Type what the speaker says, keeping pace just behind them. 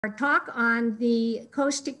our talk on the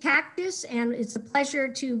Coast to Cactus, and it's a pleasure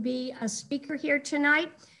to be a speaker here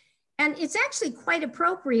tonight. And it's actually quite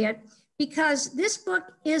appropriate because this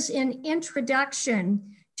book is an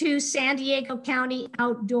introduction to San Diego County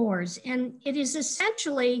outdoors, and it is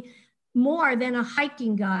essentially more than a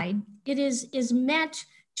hiking guide. It is meant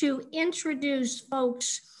to introduce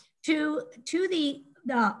folks to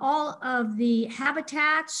all of the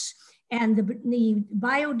habitats and the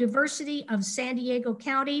biodiversity of San Diego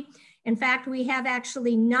County. In fact, we have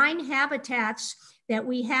actually 9 habitats that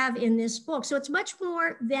we have in this book. So it's much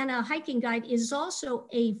more than a hiking guide. It is also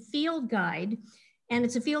a field guide, and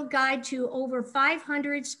it's a field guide to over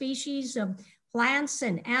 500 species of plants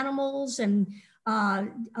and animals, and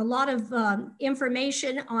a lot of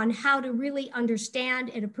information on how to really understand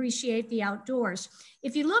and appreciate the outdoors.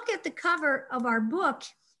 If you look at the cover of our book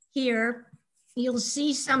here, you'll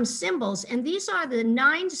see some symbols, and these are the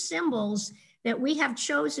 9 symbols that we have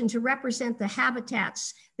chosen to represent the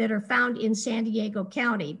habitats that are found in San Diego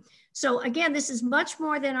County. So again, this is much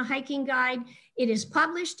more than a hiking guide. It is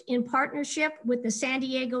published in partnership with the San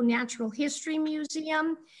Diego Natural History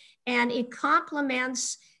Museum, and it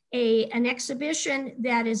complements an exhibition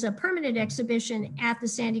that is a permanent exhibition at the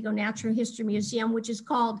San Diego Natural History Museum, which is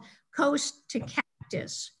called Coast to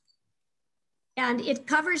Cactus. And it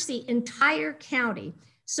covers the entire county.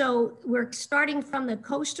 So we're starting from the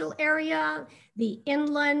coastal area, the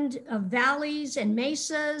inland valleys and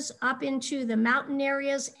mesas, up into the mountain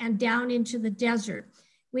areas and down into the desert.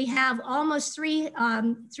 We have almost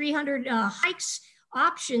 300 hikes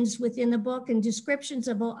options within the book, and descriptions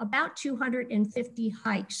of about 250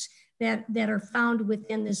 hikes that are found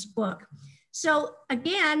within this book. So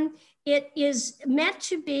again, it is meant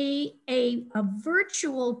to be a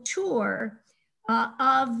virtual tour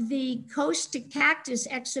of the Coast to Cactus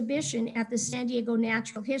exhibition at the San Diego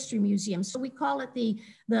Natural History Museum. So we call it the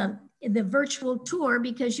virtual tour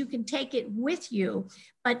because you can take it with you.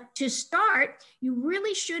 But to start, you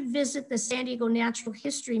really should visit the San Diego Natural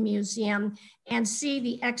History Museum and see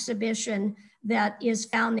the exhibition that is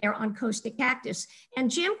found there on Coast to Cactus.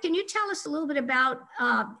 And Jim, can you tell us a little bit about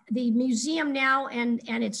the museum now and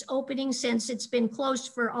its opening, since it's been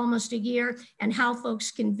closed for almost a year, and how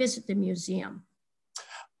folks can visit the museum?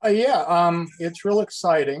 It's real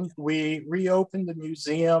exciting. We reopened the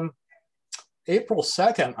museum April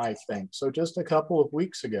 2nd, I think, so just a couple of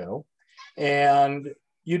weeks ago. And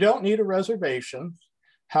you don't need a reservation.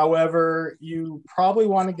 However, you probably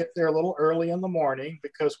want to get there a little early in the morning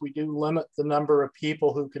because we do limit the number of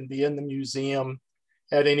people who can be in the museum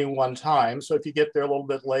at any one time. So if you get there a little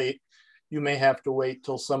bit late, you may have to wait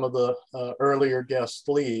till some of the earlier guests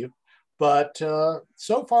leave. But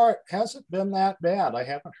so far, it hasn't been that bad. I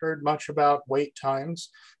haven't heard much about wait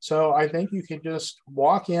times. So I think you can just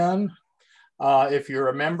walk in. If you're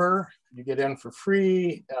a member, you get in for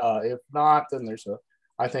free. If not, then there's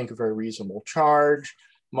I think, a very reasonable charge.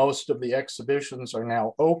 Most of the exhibitions are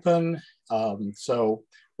now open. So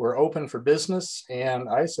we're open for business. And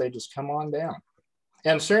I say just come on down.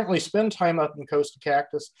 And certainly spend time up in Coast to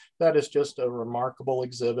Cactus. That is just a remarkable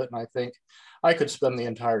exhibit. And I think I could spend the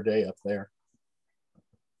entire day up there.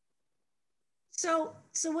 So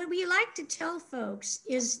what we like to tell folks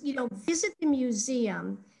is, visit the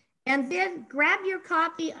museum and then grab your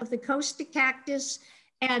copy of the Coast to Cactus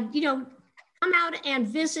and, come out and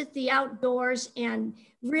visit the outdoors and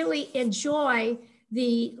really enjoy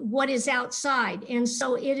what is outside. And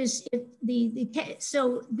so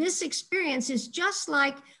so this experience is just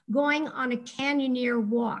like going on a Canyoneer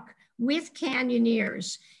walk with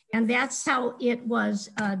Canyoneers. And that's how it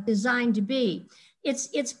was designed to be.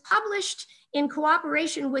 It's published in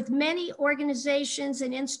cooperation with many organizations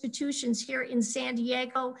and institutions here in San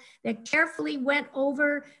Diego that carefully went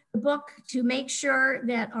over the book to make sure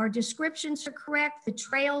that our descriptions are correct, the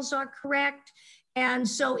trails are correct. And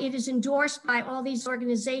so it is endorsed by all these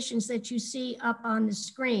organizations that you see up on the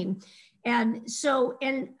screen. And so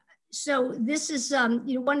this is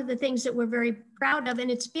one of the things that we're very proud of,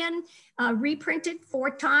 and it's been reprinted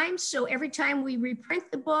 4 times. So every time we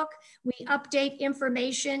reprint the book, we update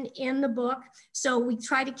information in the book. So we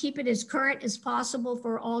try to keep it as current as possible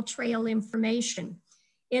for all trail information.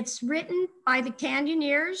 It's written by the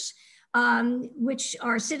Canyoneers, which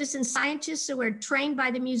are citizen scientists who are trained by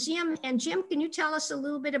the museum. And Jim, can you tell us a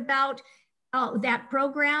little bit about that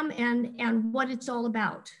program and what it's all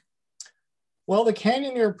about? Well, the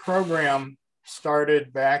Canyoneer program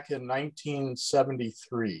started back in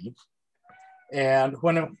 1973. And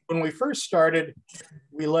when we first started,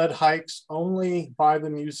 we led hikes only by the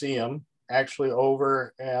museum, actually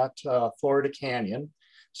over at Florida Canyon.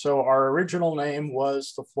 So our original name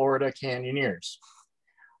was the Florida Canyoneers.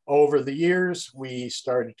 Over the years, we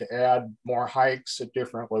started to add more hikes at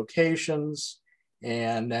different locations,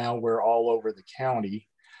 and now we're all over the county.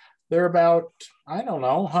 There are about, I don't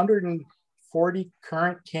know, 140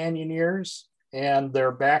 current canyoneers, and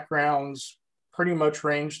their backgrounds pretty much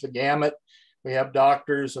range the gamut. We have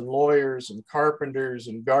doctors and lawyers and carpenters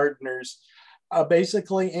and gardeners.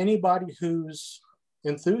 Basically, anybody who's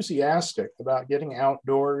enthusiastic about getting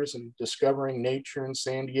outdoors and discovering nature in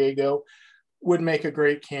San Diego would make a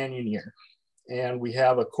great canyoneer. And we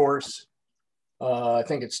have a course, I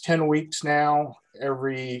think it's 10 weeks now,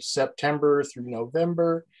 every September through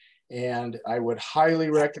November. And I would highly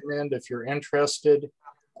recommend, if you're interested,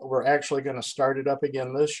 we're actually going to start it up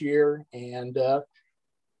again this year. And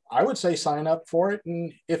I would say sign up for it.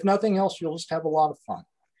 And if nothing else, you'll just have a lot of fun.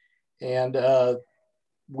 And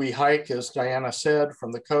we hike, as Diana said,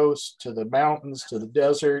 from the coast to the mountains to the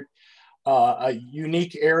desert. A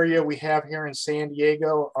unique area we have here in San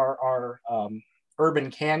Diego are our urban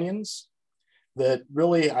canyons that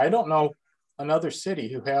really, I don't know another city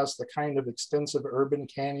who has the kind of extensive urban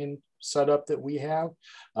canyon setup that we have.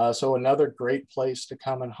 So another great place to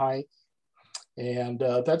come and hike. And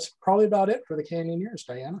that's probably about it for the Canyoneers,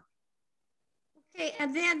 Diana. Okay,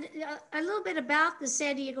 and then a little bit about the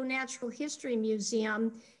San Diego Natural History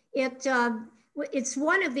Museum. It's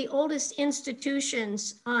one of the oldest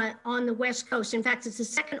institutions on the West Coast. In fact, it's the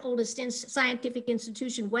second oldest scientific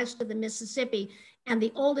institution west of the Mississippi and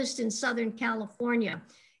the oldest in Southern California.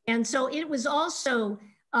 And so it was also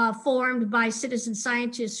formed by citizen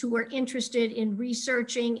scientists who were interested in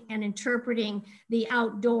researching and interpreting the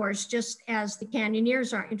outdoors, just as the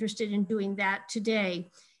Canyoneers are interested in doing that today.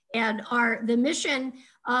 And the mission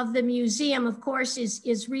of the museum, of course,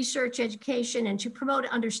 is research, education, and to promote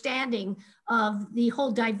understanding of the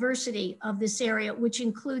whole diversity of this area, which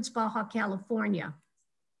includes Baja California.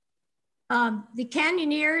 The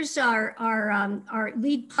Canyoneers are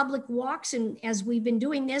lead public walks, and as we've been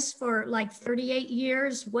doing this for like 38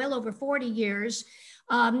 years, well over 40 years.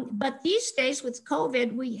 But these days with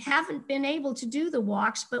COVID, we haven't been able to do the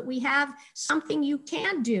walks, but we have something you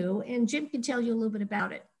can do, and Jim can tell you a little bit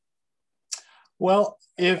about it. Well,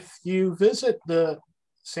 if you visit the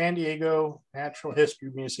San Diego Natural History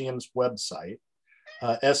Museum's website,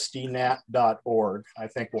 sdnat.org, I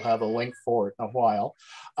think we'll have a link for it in a while.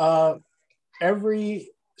 Every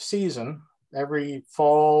season, every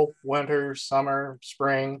fall, winter, summer,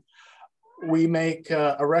 spring, we make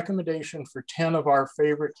a recommendation for 10 of our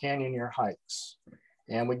favorite Canyoneer hikes.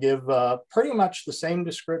 And we give pretty much the same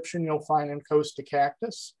description you'll find in Coast to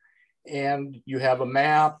Cactus. And you have a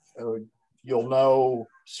map. You'll know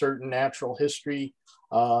certain natural history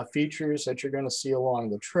features that you're going to see along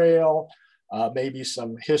the trail, maybe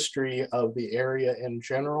some history of the area in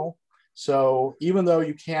general. So even though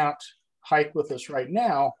you can't hike with us right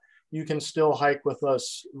now, you can still hike with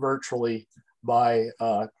us virtually by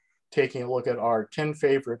taking a look at our 10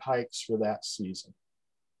 favorite hikes for that season.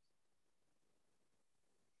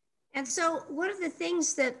 And so one of the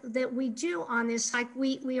things that we do on this hike,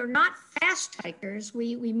 we are not fast hikers.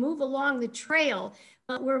 We move along the trail,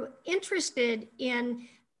 but we're interested in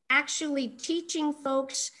actually teaching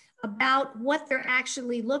folks about what they're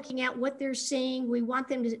actually looking at, what they're seeing. We want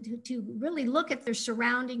them to really look at their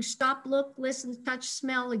surroundings, stop, look, listen, touch,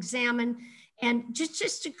 smell, examine, and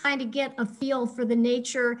just to kind of get a feel for the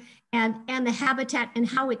nature and the habitat and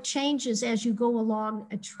how it changes as you go along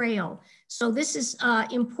a trail. So this is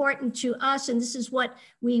important to us, and this is what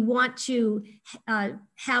we want to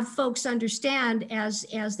have folks understand as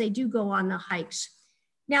they do go on the hikes.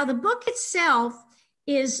 Now, the book itself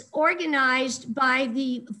is organized by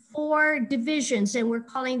the 4 divisions, and we're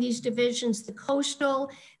calling these divisions the coastal,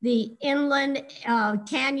 the inland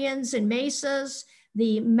canyons and mesas,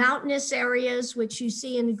 the mountainous areas, which you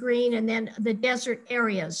see in the green, and then the desert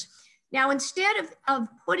areas. Now, instead of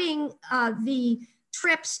putting the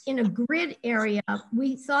trips in a grid area,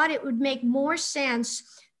 we thought it would make more sense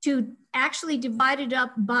to actually divide it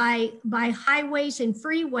up by highways and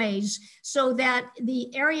freeways, so that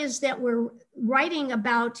the areas that we're writing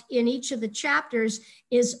about in each of the chapters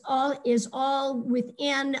is all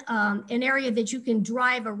within an area that you can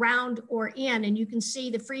drive around or in, and you can see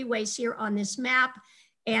the freeways here on this map.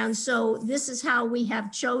 And so this is how we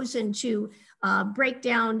have chosen to break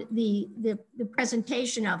down the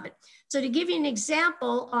presentation of it. So to give you an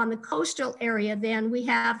example, on the coastal area, then we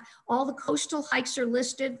have all the coastal hikes are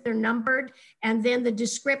listed, they're numbered, and then the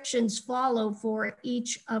descriptions follow for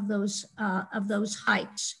each of those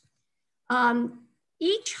hikes.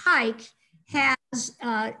 Each hike has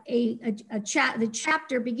the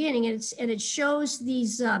chapter beginning, and it shows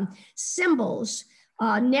these symbols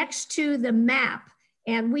next to the map.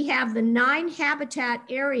 And we have the 9 habitat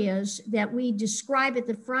areas that we describe at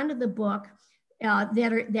the front of the book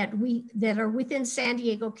that are within San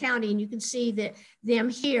Diego County, and you can see them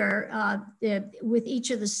here with each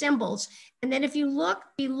of the symbols. And then if you look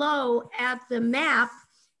below at the map,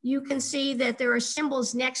 you can see that there are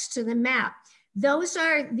symbols next to the map. Those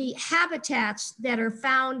are the habitats that are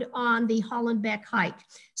found on the Hollenbeck hike.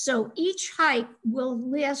 So each hike will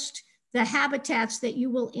list the habitats that you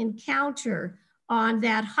will encounter on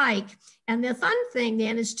that hike. And the fun thing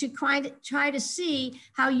then is to try to see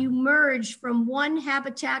how you merge from one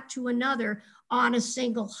habitat to another on a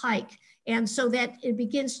single hike. And so that it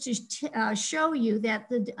begins to show you that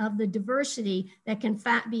the diversity that can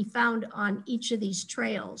be found on each of these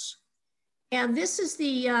trails. And this is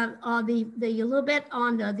the little bit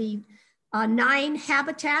on the 9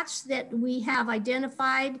 habitats that we have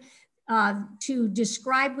identified to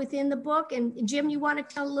describe within the book. And Jim, you want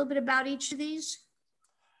to tell a little bit about each of these?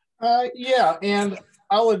 Yeah, and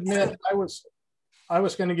I'll admit I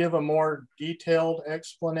was going to give a more detailed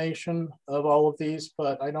explanation of all of these,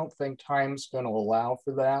 but I don't think time's going to allow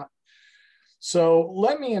for that. So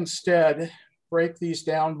let me instead break these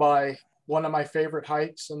down by one of my favorite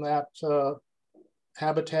hikes in that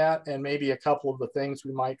habitat and maybe a couple of the things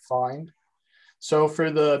we might find. So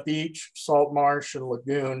for the beach, salt marsh, and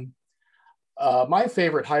lagoon, my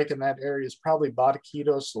favorite hike in that area is probably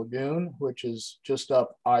Bataquitos Lagoon, which is just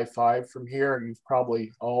up I-5 from here. You've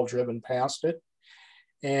probably all driven past it.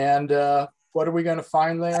 And what are we going to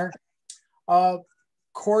find there?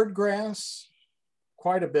 Cordgrass,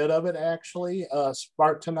 quite a bit of it actually,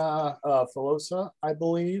 Spartina filosa, I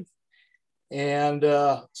believe. And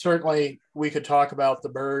certainly we could talk about the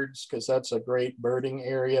birds because that's a great birding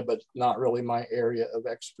area, but not really my area of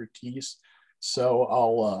expertise. So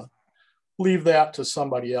I'll leave that to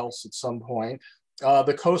somebody else at some point.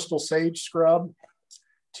 The coastal sage scrub,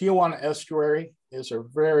 Tijuana Estuary is a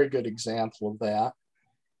very good example of that.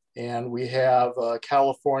 And we have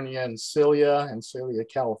California and Cilia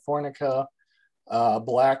californica,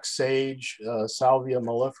 black sage, Salvia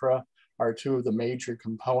mellifera are 2 of the major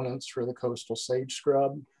components for the coastal sage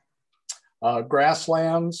scrub.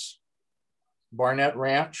 Grasslands, Barnett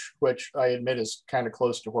Ranch, which I admit is kind of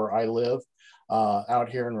close to where I live, out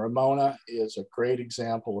here in Ramona, is a great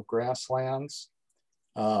example of grasslands.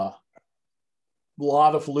 A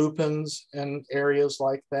lot of lupins in areas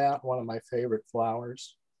like that, one of my favorite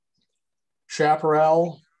flowers.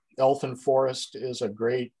 Chaparral, Elfin Forest is a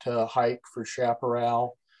great hike for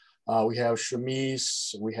chaparral. We have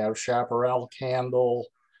chamise, we have chaparral candle.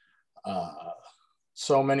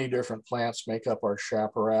 So many different plants make up our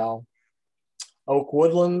chaparral. Oak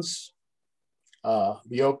woodlands,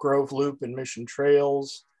 the Oak Grove Loop and Mission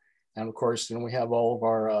Trails. And of course, then we have all of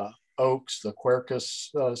our oaks, the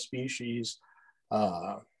Quercus species,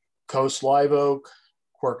 Coast Live Oak,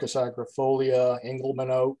 Quercus agrifolia,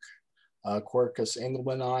 Engelmann Oak, Quercus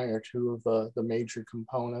engelmanni are 2 of the major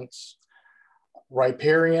components.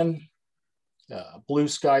 Riparian, Blue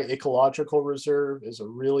Sky Ecological Reserve is a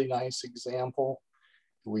really nice example.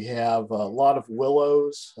 We have a lot of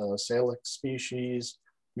willows, Salix species,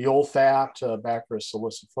 mule fat, Baccharis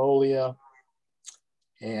salicifolia,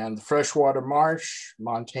 and the freshwater marsh,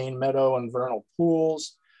 Montane Meadow and vernal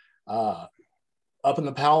pools. Up in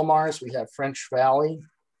the Palomars, we have French Valley.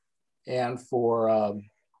 And for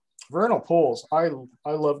vernal pools, I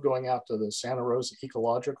love going out to the Santa Rosa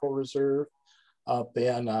Ecological Reserve up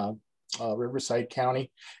in Riverside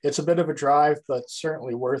County. It's a bit of a drive, but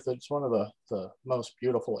certainly worth it. It's one of the most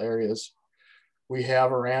beautiful areas we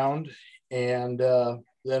have around. And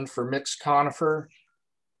then for mixed conifer,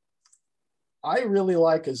 I really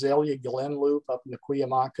like Azalea Glen Loop up in the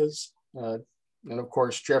Cuyamacas. And of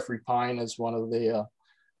course, Jeffrey Pine is one of the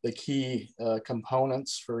key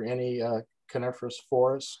components for any coniferous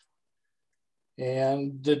forest.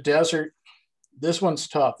 And the desert, this one's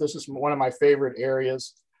tough. This is one of my favorite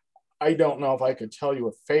areas. I don't know if I could tell you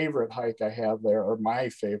a favorite hike I have there or my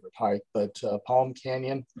favorite hike, but Palm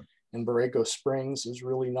Canyon in Borrego Springs is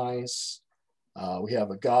really nice. We have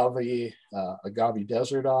agave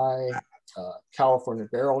desert eye, California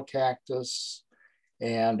barrel cactus.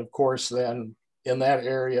 And of course, then in that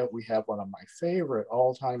area, we have one of my favorite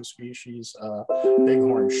all-time species,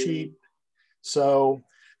 bighorn sheep. So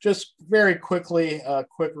just very quickly, a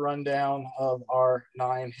quick rundown of our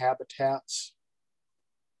 9 habitats.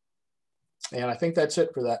 And I think that's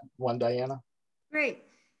it for that one, Diana. Great.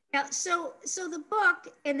 Now, so the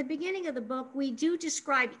book, in the beginning of the book, we do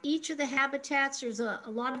describe each of the habitats. There's a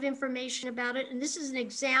lot of information about it. And this is an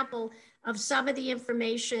example of some of the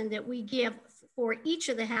information that we give for each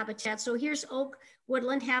of the habitats. So here's oak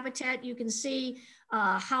woodland habitat. You can see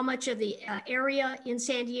how much of the area in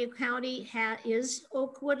San Diego County is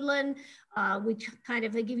oak woodland. We kind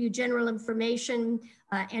of give you general information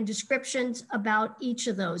and descriptions about each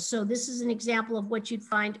of those. So this is an example of what you'd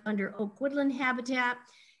find under oak woodland habitat.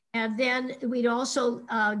 And then we'd also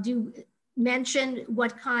mention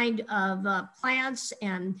what kind of plants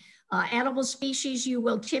and animal species you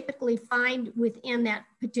will typically find within that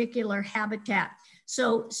particular habitat.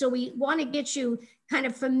 So we want to get you kind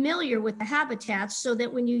of familiar with the habitats so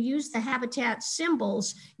that when you use the habitat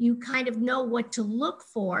symbols, you kind of know what to look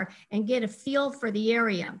for and get a feel for the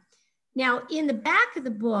area. Now, in the back of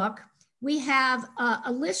the book, we have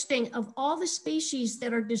a listing of all the species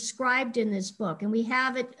that are described in this book. And we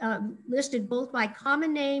have it listed both by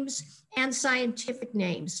common names and scientific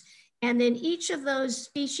names. And then each of those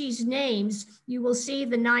species names, you will see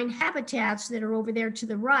the 9 habitats that are over there to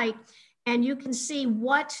the right. And you can see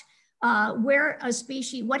what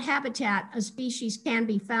habitat a species can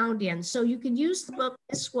be found in. So you can use the book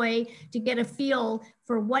this way to get a feel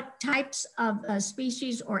for what types of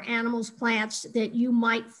species or animals, plants that you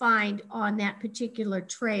might find on that particular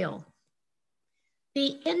trail.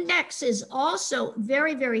 The index is also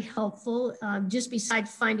very, very helpful, just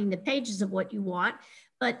besides finding the pages of what you want.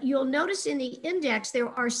 But you'll notice in the index, there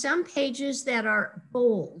are some pages that are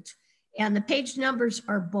bold and the page numbers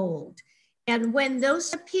are bold. And when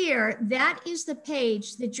those appear, that is the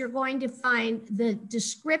page that you're going to find the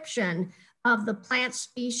description of the plant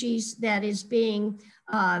species that is being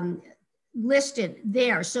listed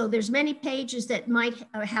there. So there's many pages that might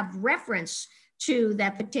have reference to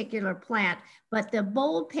that particular plant, but the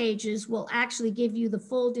bold pages will actually give you the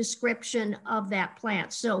full description of that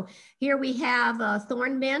plant. So here we have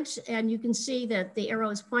thorn mint, and you can see that the arrow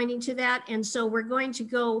is pointing to that. And so we're going to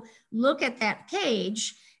go look at that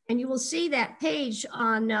page. And you will see that page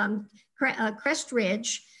on Crest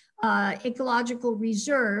Ridge Ecological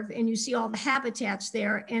Reserve, and you see all the habitats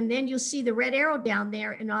there. And then you'll see the red arrow down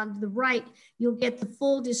there, and on the right, you'll get the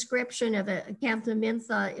full description of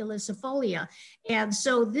Acanthomintha ilicifolia. And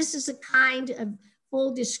so this is a kind of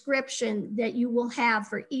full description that you will have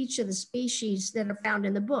for each of the species that are found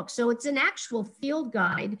in the book. So it's an actual field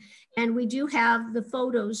guide, and we do have the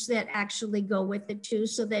photos that actually go with it too,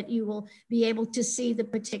 so that you will be able to see the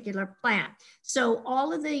particular plant. So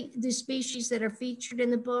all of the species that are featured in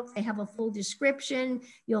the book, they have a full description.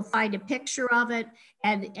 You'll find a picture of it,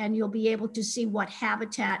 and you'll be able to see what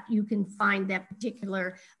habitat you can find that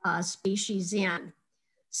particular species in.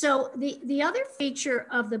 So the other feature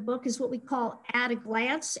of the book is what we call at a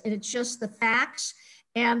glance, and it's just the facts.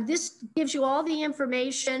 And this gives you all the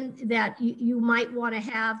information that you might want to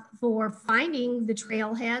have for finding the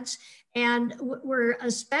trailheads. And we're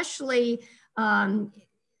especially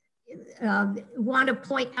want to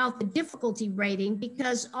point out the difficulty rating,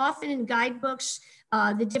 because often in guidebooks,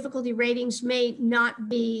 the difficulty ratings may not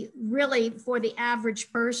be really for the average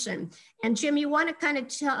person. And Jim, you want to kind of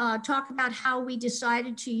talk about how we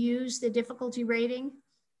decided to use the difficulty rating?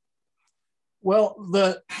 Well,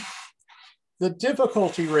 the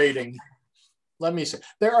difficulty rating, let me say,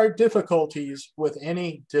 there are difficulties with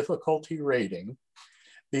any difficulty rating,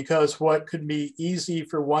 because what could be easy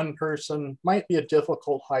for one person might be a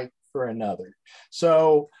difficult hike for another.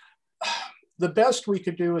 So the best we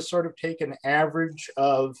could do is sort of take an average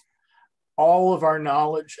of all of our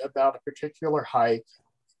knowledge about a particular hike.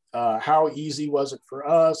 How easy was it for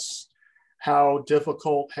us? How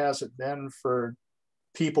difficult has it been for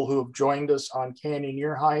people who have joined us on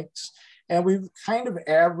Canyoneer hikes? And we've kind of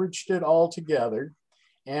averaged it all together.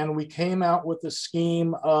 And we came out with a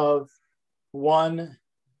scheme of 1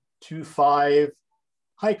 to 5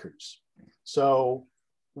 hikers. So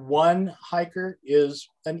 1 hiker is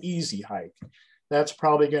an easy hike. That's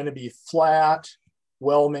probably going to be flat,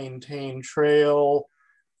 well-maintained trail,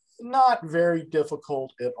 not very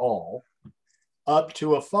difficult at all. Up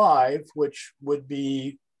to a 5, which would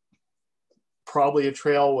be probably a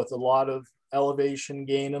trail with a lot of elevation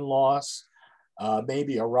gain and loss,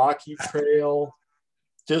 maybe a rocky trail.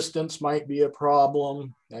 Distance might be a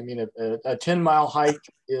problem. I mean, a 10-mile hike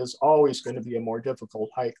is always going to be a more difficult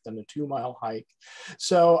hike than a 2-mile hike.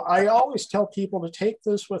 So I always tell people to take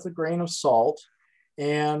this with a grain of salt.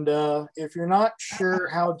 And if you're not sure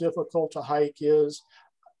how difficult a hike is,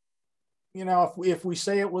 you know, if we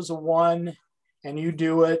say it was a 1 and you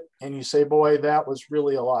do it and you say, boy, that was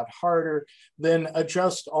really a lot harder, then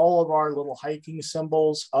adjust all of our little hiking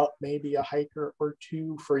symbols up maybe a hiker or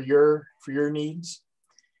 2 for your needs.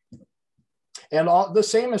 And the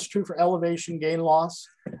same is true for elevation gain loss.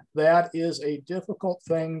 That is a difficult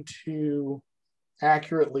thing to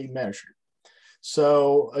accurately measure.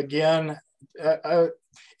 So again,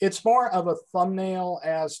 It's more of a thumbnail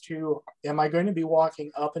as to, am I going to be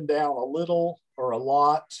walking up and down a little or a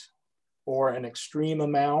lot or an extreme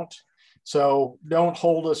amount? So don't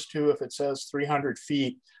hold us to, if it says 300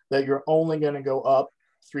 feet, that you're only going to go up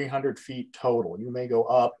 300 feet total. You may go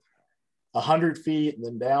up 100 feet, and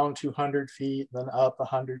then down 200 feet, and then up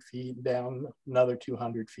 100 feet, and down another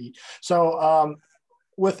 200 feet. So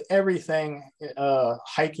with everything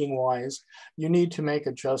hiking wise, you need to make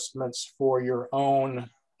adjustments for your own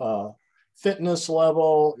fitness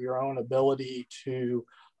level, your own ability to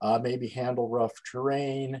maybe handle rough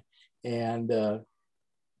terrain, and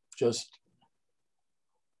just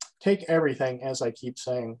take everything, as I keep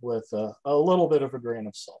saying, with a little bit of a grain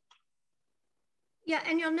of salt. Yeah,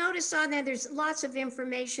 and you'll notice on there, there's lots of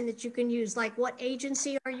information that you can use, like what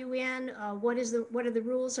agency are you in? What are the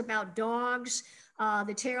rules about dogs?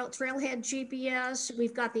 The trailhead GPS.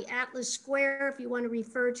 We've got the Atlas Square, if you want to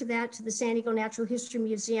refer to that, to the San Diego Natural History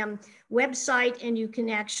Museum website, and you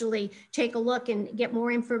can actually take a look and get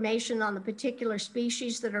more information on the particular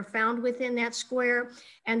species that are found within that square.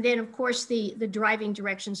 And then, of course, the driving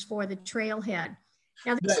directions for the trailhead.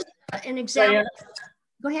 Now, this is an example. Diana,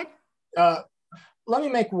 go ahead. Let me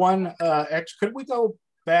make one could we go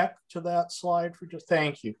back to that slide for just,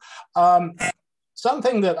 thank you.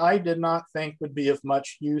 Something that I did not think would be of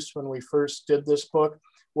much use when we first did this book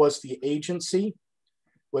was the agency.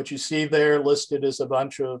 What you see there listed as a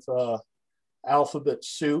bunch of alphabet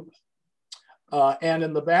soup. And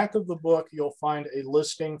in the back of the book, you'll find a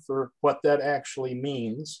listing for what that actually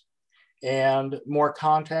means and more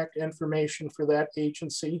contact information for that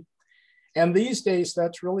agency. And these days,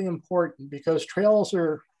 that's really important because trails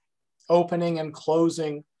are opening and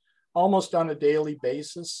closing almost on a daily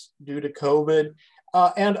basis due to COVID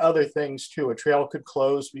and other things too. A trail could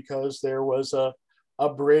close because there was a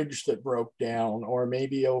bridge that broke down, or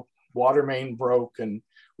maybe a water main broke and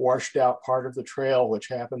washed out part of the trail, which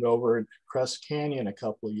happened over in Crest Canyon a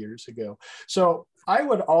couple of years ago. So I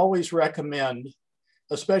would always recommend,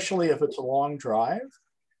 especially if it's a long drive,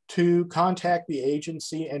 to contact the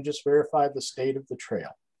agency and just verify the state of the trail.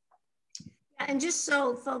 And just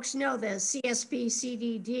so folks know, the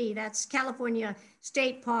CSP-CDD, that's California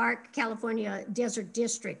State Park, California Desert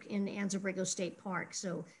District in Anza-Borrego State Park.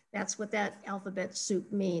 So that's what that alphabet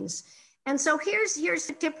soup means. And so here's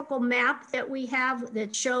the typical map that we have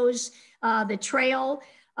that shows the trail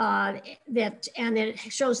and it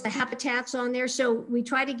shows the habitats on there. So we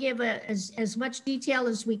try to give as much detail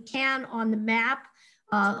as we can on the map.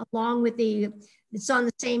 Along with it's on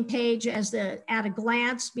the same page as the at a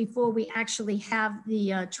glance before we actually have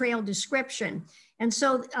the trail description. And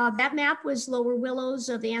so that map was Lower Willows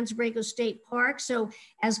of the Anza-Borrego State Park. So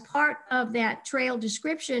as part of that trail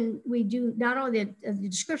description, we do not only the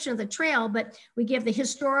description of the trail, but we give the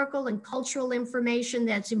historical and cultural information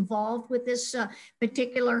that's involved with this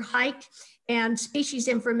particular hike, and species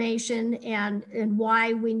information, and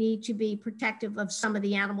why we need to be protective of some of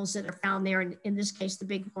the animals that are found there, in this case, the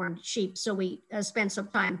bighorn sheep. So we spend some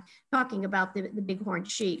time talking about the bighorn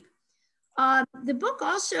sheep. The book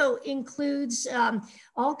also includes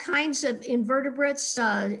all kinds of invertebrates,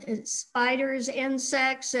 spiders,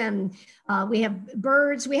 insects, and we have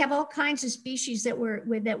birds. We have all kinds of species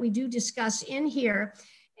that we do discuss in here.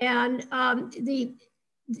 And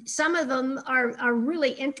some of them are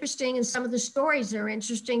really interesting, and some of the stories are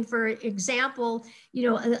interesting. For example,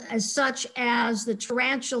 as such as the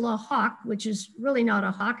tarantula hawk, which is really not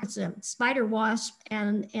a hawk, it's a spider wasp,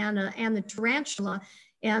 and the tarantula.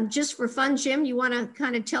 And just for fun, Jim, you want to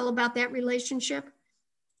kind of tell about that relationship?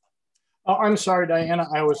 Oh, I'm sorry, Diana.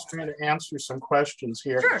 I was trying to answer some questions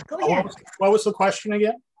here. Sure, go ahead. What was the question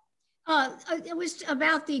again? It was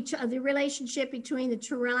about the relationship between the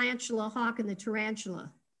tarantula hawk and the tarantula.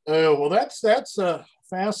 Oh, well, that's a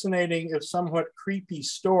fascinating, if somewhat creepy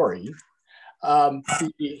story.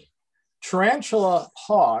 The tarantula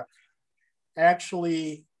hawk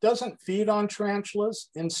actually doesn't feed on tarantulas.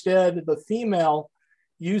 Instead, the female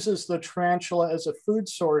uses the tarantula as a food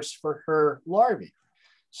source for her larvae.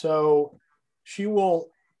 So she will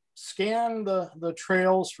scan the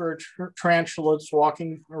trails for tarantulas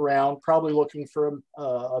walking around, probably looking for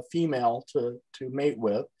a female to mate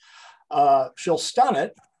with. She'll stun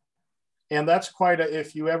it. And that's quite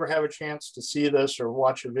if you ever have a chance to see this or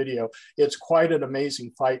watch a video, it's quite an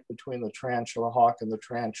amazing fight between the tarantula hawk and the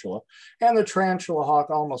tarantula. And the tarantula hawk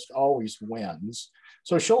almost always wins.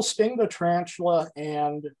 So she'll sting the tarantula,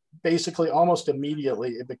 and basically almost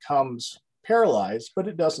immediately it becomes paralyzed, but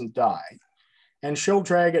it doesn't die. And she'll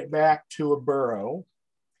drag it back to a burrow,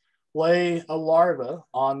 lay a larva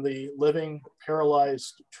on the living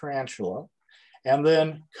paralyzed tarantula, and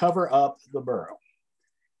then cover up the burrow.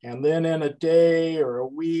 And then in a day or a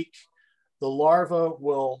week, the larva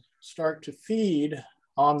will start to feed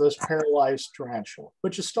on this paralyzed tarantula,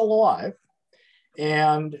 which is still alive.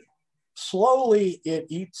 And slowly it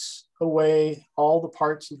eats away all the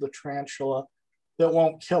parts of the tarantula that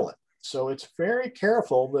won't kill it. So it's very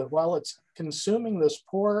careful that while it's consuming this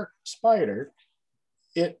poor spider,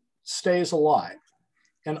 it stays alive.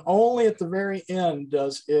 And only at the very end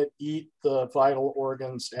does it eat the vital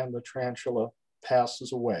organs and the tarantula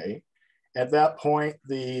passes away. At that point,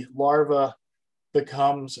 the larva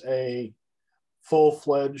becomes a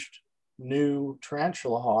full-fledged new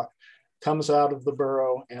tarantula hawk, comes out of the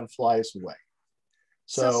burrow and flies away.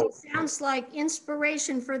 So it sounds like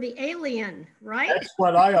inspiration for the alien, right? That's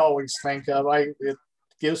what I always think of. It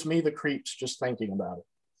gives me the creeps just thinking about it.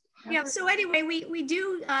 Yeah, so anyway, we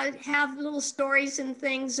do have little stories and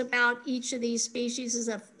things about each of these species as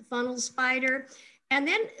a funnel spider. And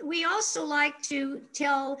then we also like to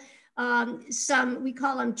tell some, we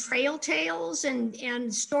call them trail tales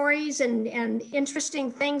and stories and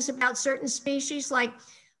interesting things about certain species. Like,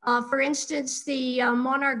 for instance, the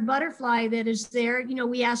monarch butterfly that is there, you know,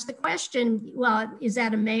 we ask the question, well, is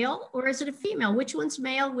that a male or is it a female? Which one's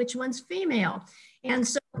male, which one's female? And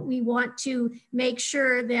so we want to make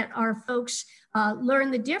sure that our folks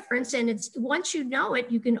learn the difference. And it's once you know it,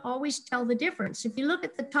 you can always tell the difference. If you look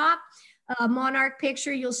at the top monarch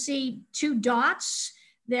picture, you'll see two dots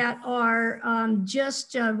that are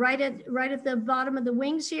just right at the bottom of the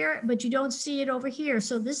wings here, but you don't see it over here.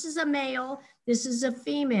 So this is a male, this is a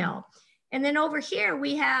female. And then over here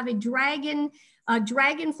we have a dragonfly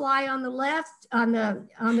on the left, on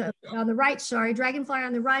the right, sorry, dragonfly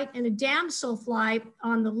on the right, and a damselfly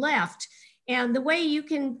on the left. And the way you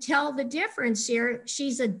can tell the difference here,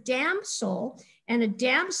 she's a damsel, and a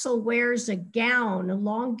damsel wears a gown, a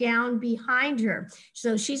long gown behind her.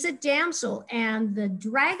 So she's a damsel, and the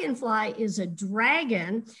dragonfly is a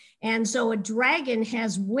dragon. And so a dragon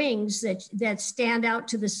has wings that stand out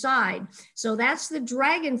to the side. So that's the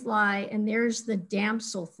dragonfly, and there's the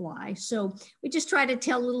damselfly. So we just try to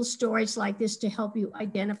tell little stories like this to help you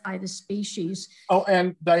identify the species. Oh,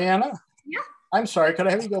 and Diana? Yeah. I'm sorry, could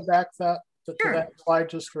I have you go back to that slide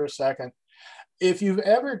just for a second? If you've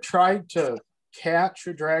ever tried to catch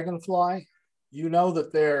a dragonfly, you know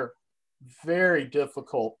that they're very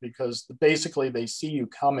difficult because basically they see you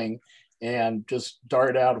coming and just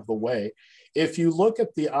dart out of the way. If you look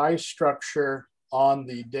at the eye structure on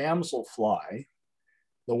the damselfly,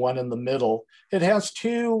 the one in the middle, it has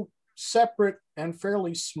two separate and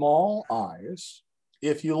fairly small eyes.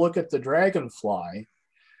 If you look at the dragonfly,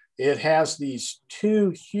 it has these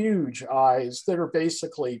two huge eyes that are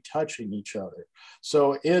basically touching each other.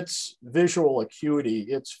 So its visual acuity,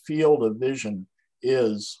 its field of vision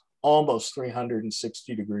is almost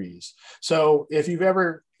 360 degrees. So if you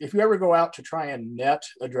ever go out to try and net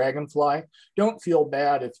a dragonfly, don't feel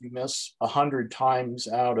bad if you miss 100 times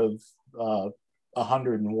out of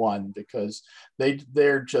 101, because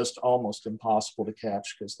they're just almost impossible to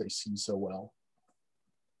catch because they see so well.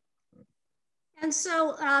 And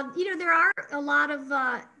so, you know, there are a lot of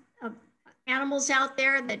animals out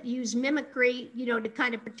there that use mimicry, you know, to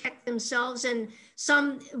kind of protect themselves, and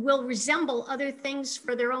some will resemble other things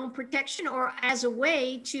for their own protection or as a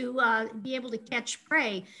way to be able to catch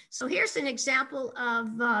prey. So here's an example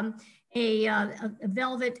of a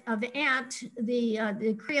velvet of ant,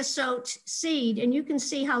 the creosote seed, and you can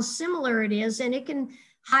see how similar it is, and it can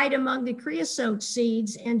hide among the creosote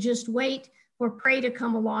seeds and just wait for prey to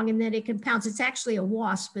come along, and then it can pounce. It's actually a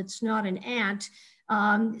wasp, it's not an ant.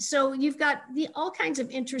 So you've got all kinds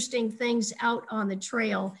of interesting things out on the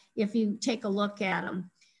trail if you take a look at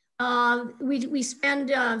them. We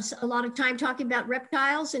spend a lot of time talking about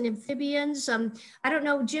reptiles and amphibians. I don't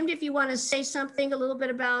know, Jim, if you want to say something a little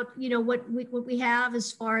bit about, you know, what we have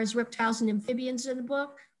as far as reptiles and amphibians in the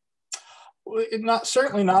book?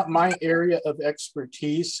 Certainly not my area of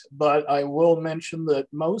expertise, but I will mention that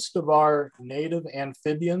most of our native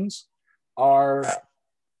amphibians are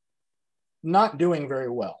not doing very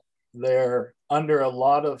well. They're under a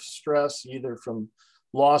lot of stress, either from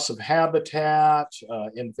loss of habitat,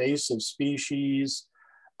 invasive species.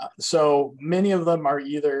 So many of them are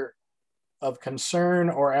either of concern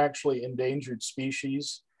or actually endangered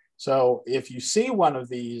species. So if you see one of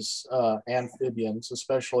these amphibians,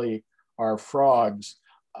 especially our frogs,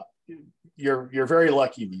 you're very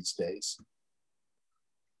lucky these days.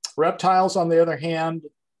 Reptiles, on the other hand,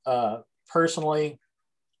 personally,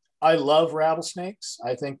 I love rattlesnakes.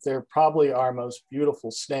 I think they're probably our most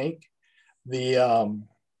beautiful snake. You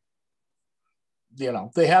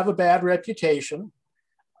know, they have a bad reputation.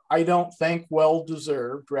 I don't think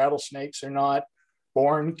well-deserved. Rattlesnakes are not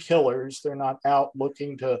born killers. They're not out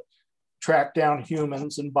looking to track down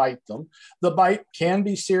humans and bite them. The bite can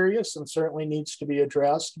be serious and certainly needs to be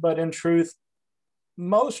addressed, but in truth,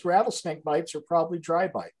 most rattlesnake bites are probably dry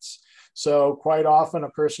bites. So quite often a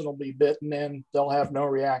person will be bitten and they'll have no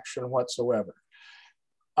reaction whatsoever.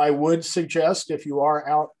 I would suggest if you are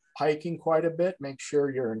out hiking quite a bit, make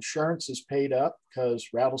sure your insurance is paid up, because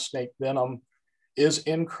rattlesnake venom is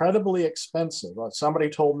incredibly expensive. Somebody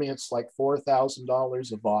told me it's like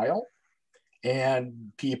 $4,000 a vial,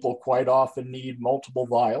 and people quite often need multiple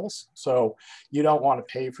vials. So you don't want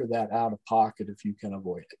to pay for that out of pocket if you can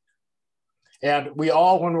avoid it. And we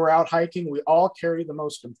all, when we're out hiking, we all carry the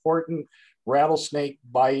most important rattlesnake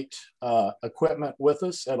bite equipment with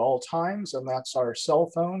us at all times, and that's our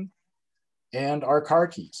cell phone and our car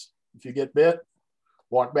keys. If you get bit,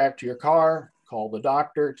 walk back to your car, call the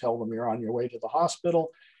doctor, tell them you're on your way to the hospital,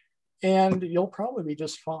 and you'll probably be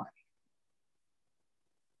just fine.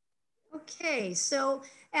 Okay, so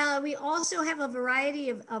we also have a variety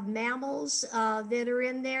of mammals that are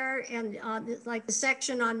in there, and like the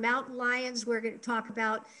section on mountain lions, we're going to talk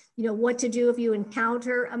about, you know, what to do if you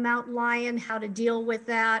encounter a mountain lion, how to deal with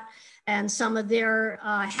that, and some of their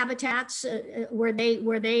habitats where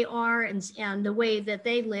they are, and the way that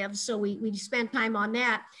they live. So we spend time on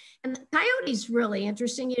that. And coyotes really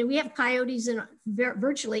interesting. You know, we have coyotes in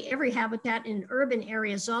virtually every habitat in urban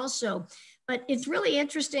areas also. But it's really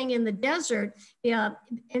interesting in the desert and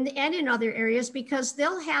in other areas, because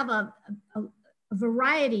they'll have a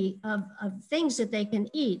variety of things that they can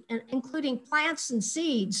eat, including plants and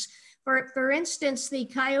seeds. For instance, the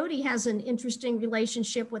coyote has an interesting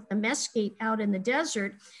relationship with the mesquite out in the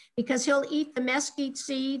desert, because he'll eat the mesquite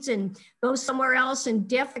seeds and go somewhere else and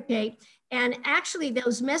defecate. And actually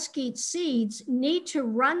those mesquite seeds need to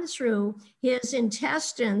run through his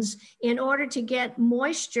intestines in order to get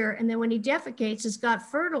moisture. And then when he defecates, it's got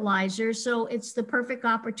fertilizer. So it's the perfect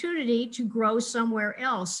opportunity to grow somewhere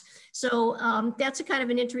else. So that's a kind of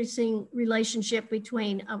an interesting relationship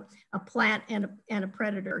between a plant and a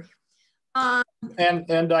predator. And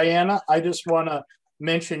Diana, I just want to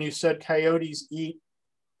mention, you said coyotes eat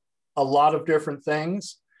a lot of different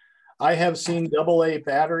things. I have seen AA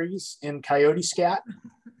batteries in coyote scat,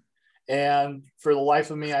 and for the life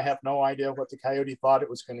of me, I have no idea what the coyote thought it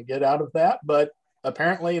was going to get out of that, but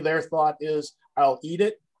apparently their thought is, I'll eat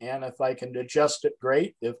it, and if I can digest it,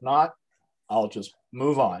 great. If not, I'll just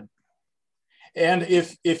move on. And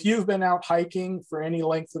if you've been out hiking for any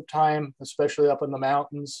length of time, especially up in the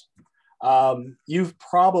mountains, you've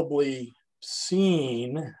probably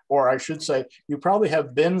seen, or I should say, you probably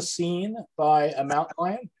have been seen by a mountain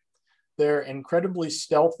lion. They're incredibly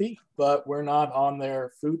stealthy, but we're not on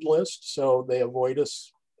their food list, so they avoid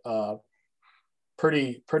us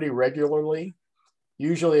pretty regularly.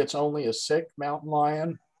 Usually it's only a sick mountain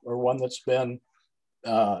lion or one that's been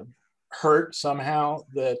hurt somehow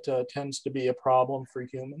that tends to be a problem for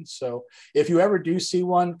humans. So if you ever do see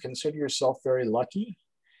one, consider yourself very lucky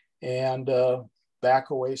and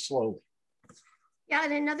back away slowly. Yeah,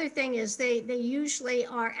 and another thing is they usually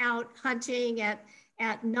are out hunting at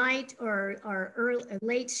night or early,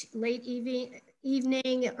 late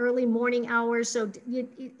evening, early morning hours. So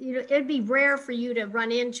it'd be rare for you to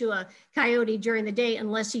run into a coyote during the day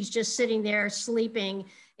unless he's just sitting there sleeping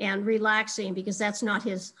and relaxing, because that's not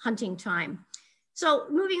his hunting time. So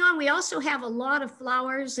moving on, we also have a lot of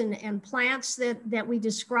flowers and plants that we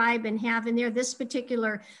describe and have in there. This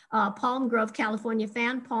particular palm grove, California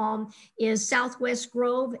fan palm, is Southwest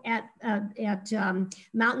Grove at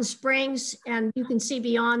Mountain Springs, and you can see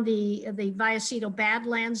beyond the Vallecito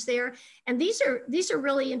Badlands there. And these are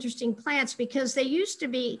really interesting plants, because they used to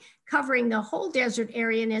be covering the whole desert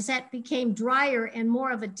area, and as that became drier and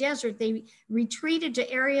more of a desert, they retreated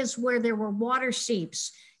to areas where there were water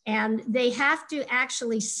seeps. And they have to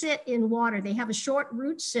actually sit in water. They have a short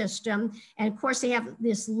root system. And of course, they have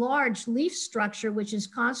this large leaf structure, which is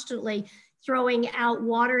constantly throwing out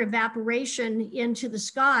water evaporation into the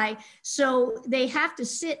sky. So they have to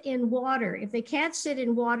sit in water. If they can't sit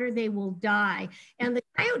in water, they will die. And the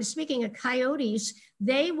coyotes, speaking of coyotes,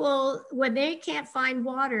 they will, when they can't find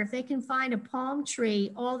water, if they can find a palm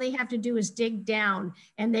tree, all they have to do is dig down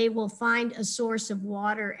and they will find a source of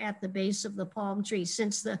water at the base of the palm tree,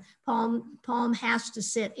 since the palm has to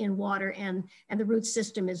sit in water and the root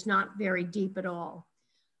system is not very deep at all.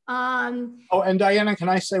 Oh, and Diana, can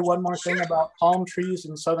I say one more thing about palm trees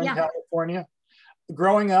in Southern California?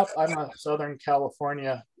 Growing up, I'm a Southern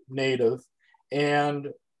California native, and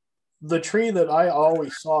the tree that I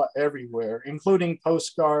always saw everywhere, including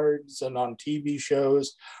postcards and on TV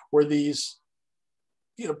shows, were these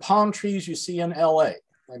palm trees you see in LA.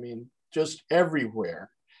 I mean, just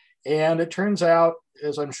everywhere. And it turns out,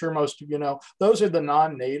 as I'm sure most of you know, those are the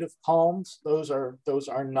non-native palms. Those are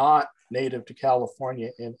not native to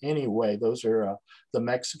California in any way. Those are the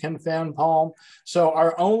Mexican fan palm. So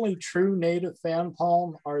our only true native fan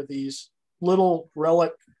palm are these little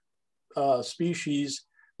relic species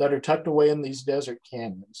that are tucked away in these desert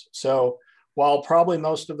canyons. So while probably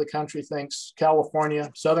most of the country thinks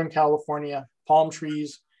California, Southern California, palm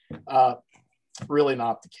trees, really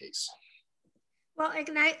not the case. Well,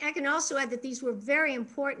 I can also add that these were very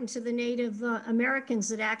important to the Native Americans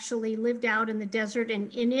that actually lived out in the desert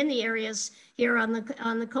and in the areas here on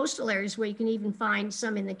the coastal areas where you can even find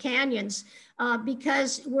some in the canyons,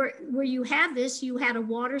 because where you had this, you had a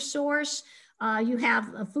water source, you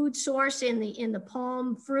have a food source in the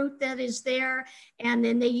palm fruit that is there, and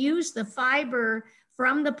then they use the fiber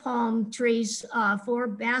from the palm trees for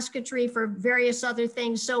basketry, for various other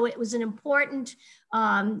things. So it was an important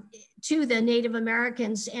to the Native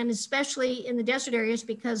Americans, and especially in the desert areas,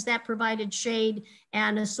 because that provided shade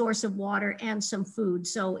and a source of water and some food.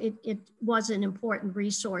 So it was an important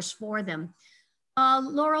resource for them.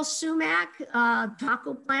 Laurel sumac,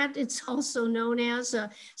 taco plant, it's also known as.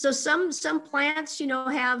 So some plants,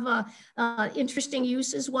 have interesting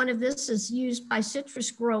uses. One of this is used by citrus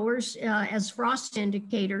growers as frost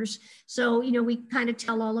indicators. So, we kind of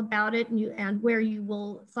tell all about it and where you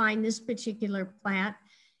will find this particular plant.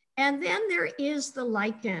 And then there is the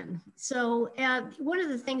lichen. So one of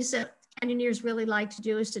the things that Canyoneers really like to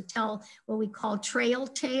do is to tell what we call trail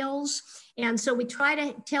tales. And so we try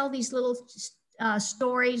to tell these little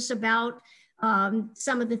stories about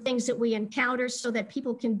some of the things that we encounter so that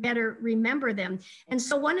people can better remember them. And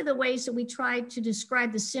so one of the ways that we try to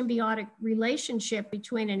describe the symbiotic relationship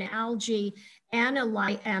between an algae and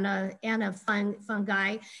a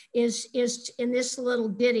fungi is in this little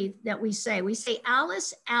ditty that we say. We say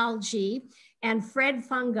Alice algae and Fred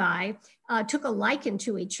fungi took a liking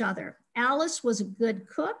to each other. Alice was a good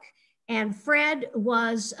cook and Fred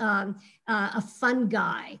was a fun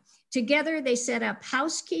guy. Together, they set up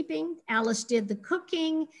housekeeping. Alice did the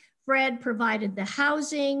cooking. Fred provided the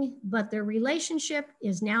housing, but their relationship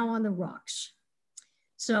is now on the rocks.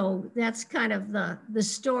 So that's kind of the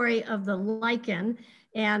story of the lichen.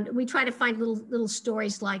 And we try to find little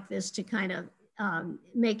stories like this to kind of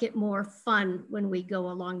make it more fun when we go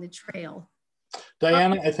along the trail.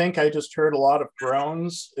 Diana, I think I just heard a lot of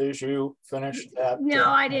groans as you finished that. No,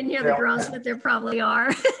 I didn't hear the groans, but there probably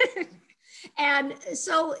are. And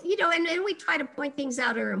so, and then we try to point things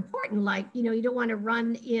out that are important, like, you don't want to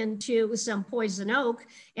run into some poison oak.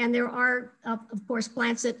 And there are, of course,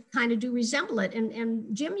 plants that kind of do resemble it.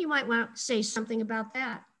 And Jim, you might want to say something about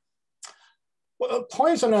that. Well,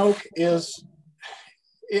 poison oak it's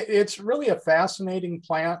really a fascinating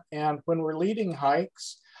plant. And when we're leading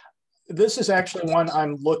hikes, this is actually one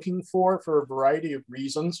I'm looking for a variety of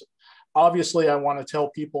reasons. Obviously, I want to tell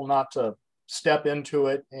people not to step into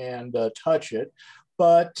it and touch it,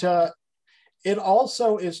 but it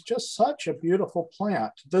also is just such a beautiful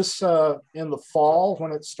plant. This in the fall,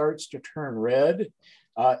 when it starts to turn red,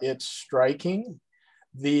 it's striking.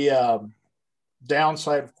 The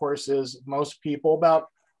downside, of course, is most people, about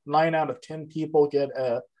 9 out of 10 people, get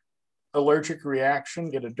a allergic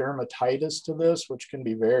reaction, get a dermatitis to this, which can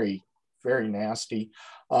be very, very nasty.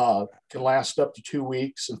 Can last up to 2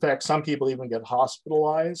 weeks. In fact, some people even get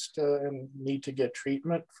hospitalized and need to get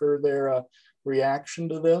treatment for their reaction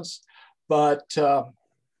to this. But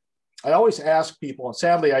I always ask people, and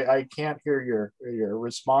sadly, I can't hear your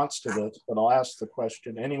response to this, but I'll ask the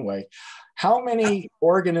question anyway. How many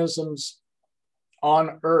organisms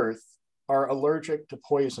on Earth are allergic to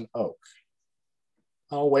poison oak?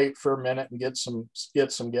 I'll wait for a minute and get some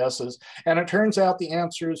guesses. And it turns out the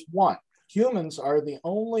answer is 1. Humans are the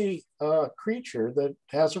only creature that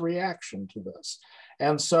has a reaction to this.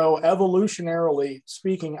 And so evolutionarily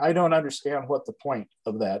speaking, I don't understand what the point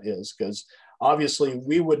of that is, because obviously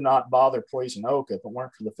we would not bother poison oak if it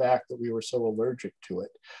weren't for the fact that we were so allergic to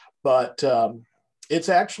it. But it's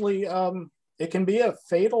actually, it can be a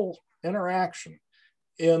fatal interaction.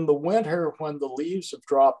 In the winter, when the leaves have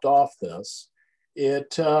dropped off this,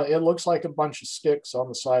 it looks like a bunch of sticks on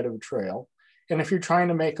the side of a trail. And if you're trying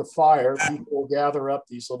to make a fire, people will gather up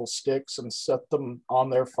these little sticks and set them on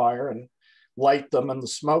their fire and light them, and the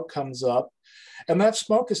smoke comes up. And that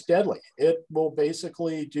smoke is deadly. It will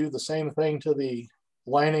basically do the same thing to the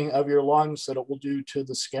lining of your lungs that it will do to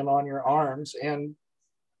the skin on your arms. And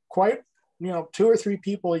quite, 2 or 3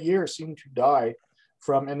 people a year seem to die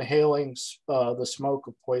from inhaling the smoke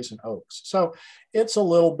of poison oaks. So it's a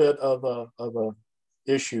little bit of a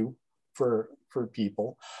issue for for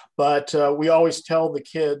people. But we always tell the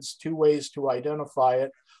kids 2 ways to identify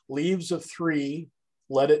it. Leaves of 3,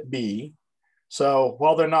 let it be. So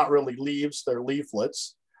while they're not really leaves, they're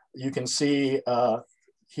leaflets. You can see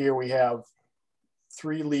here we have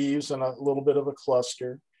 3 leaves and a little bit of a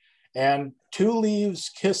cluster, and 2 leaves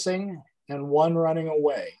kissing and 1 running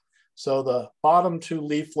away. So the bottom 2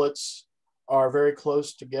 leaflets are very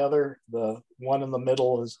close together. The one in the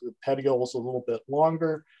middle is the petiole is a little bit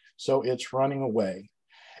longer, so it's running away.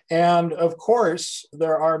 And of course,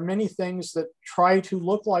 there are many things that try to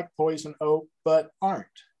look like poison oak, but aren't.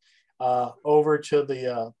 Over to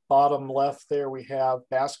the bottom left there, we have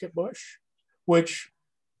basket bush, which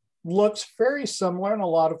looks very similar in a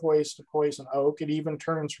lot of ways to poison oak. It even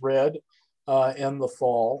turns red in the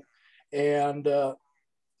fall. And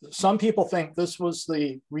some people think this was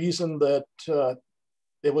the reason that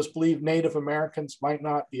it was believed Native Americans might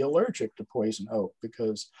not be allergic to poison oak,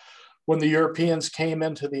 because when the Europeans came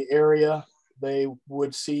into the area, they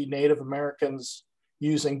would see Native Americans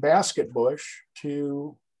using basket bush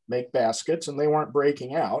to make baskets, and they weren't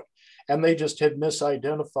breaking out. And they just had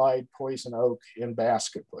misidentified poison oak in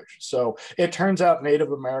basket bush. So it turns out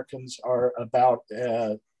Native Americans are about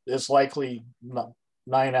as likely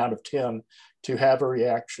 9 out of 10 to have a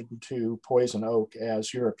reaction to poison oak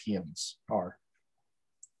as Europeans are.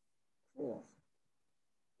 Cool.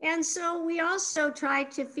 And so we also try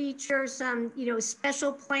to feature some,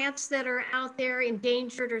 special plants that are out there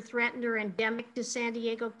endangered or threatened or endemic to San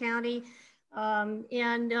Diego County.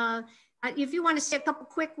 If you want to say a couple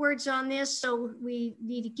quick words on this, so we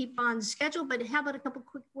need to keep on schedule, but how about a couple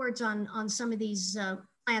quick words on some of these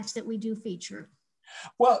plants that we do feature?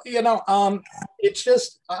 Well, it's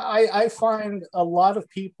just, I find a lot of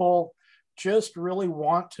people just really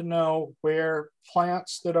want to know where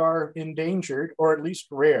plants that are endangered, or at least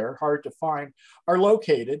rare, hard to find, are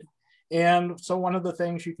located. And so one of the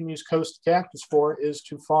things you can use Coast Cactus for is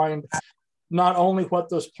to find not only what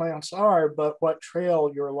those plants are, but what trail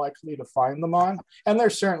you're likely to find them on. And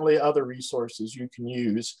there's certainly other resources you can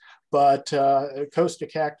use, but Coast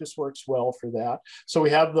Cactus works well for that. So we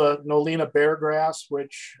have the Nolina beargrass,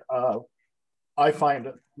 which I find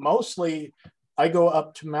mostly, I go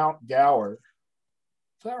up to Mount Gower.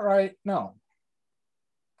 Is that right? No.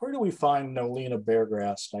 Where do we find Nolina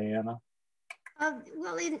beargrass, Diana?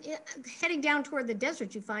 Well, heading down toward the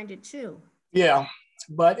desert, you find it too. Yeah,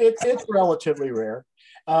 but it's relatively rare.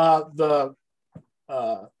 The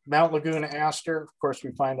Mount Laguna aster, of course,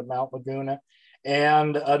 we find at Mount Laguna.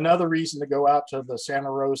 And another reason to go out to the Santa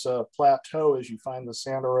Rosa Plateau is you find the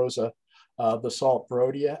Santa Rosa basalt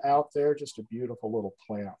brodia out there, just a beautiful little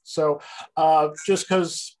plant. So just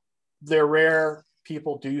because they're rare,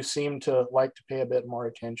 people do seem to like to pay a bit more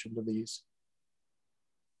attention to these.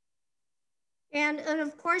 And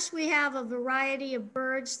of course, we have a variety of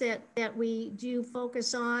birds that we do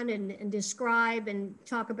focus on and describe and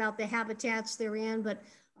talk about the habitats they're in, but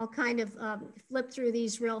I'll kind of flip through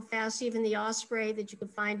these real fast, even the osprey that you can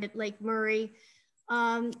find at Lake Murray.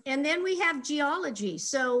 And then we have geology.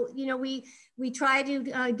 So, we try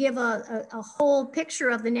to give a whole picture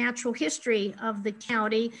of the natural history of the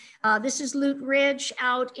county. This is Lute Ridge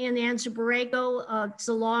out in Anza Borrego. It's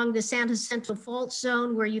along the San Jacinto Fault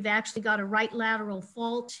Zone where you've actually got a right lateral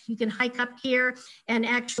fault. You can hike up here and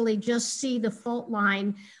actually just see the fault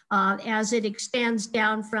line as it extends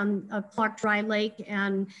down from Clark Dry Lake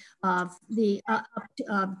and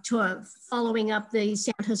following up the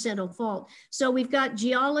San Jacinto Fault. So we've got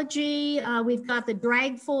geology, we've got the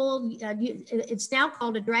dragfold. It's now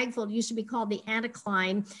called a dragfold. It used to be called the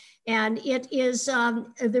anticline. And it is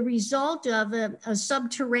the result of a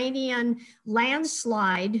subterranean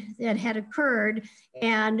landslide that had occurred.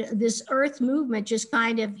 And this earth movement just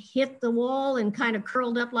kind of hit the wall and kind of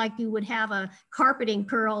curled up like you would have a carpeting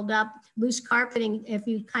curled up, loose carpeting if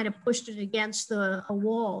you kind of pushed it against a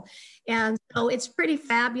wall. And so it's pretty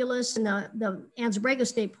fabulous. And the Anza Borrego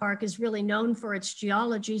State Park is really known for its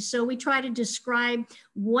geology. So we try to describe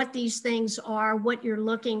what these things are, what you're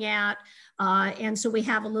looking at. And so we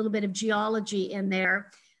have a little bit of geology in there.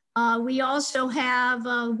 We also have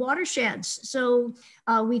watersheds. So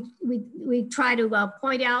we try to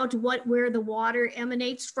point out where the water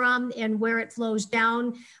emanates from and where it flows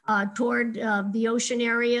down toward the ocean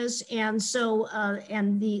areas. And so,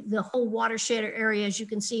 and the whole watershed area, as you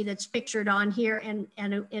can see, that's pictured on here, and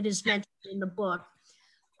it is mentioned in the book.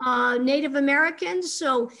 Native Americans.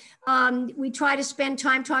 So we try to spend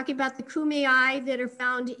time talking about the kumeyaay that are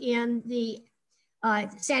found in the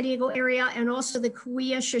San Diego area, and also the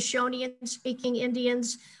Cahuilla Shoshonean-speaking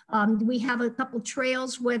Indians. We have a couple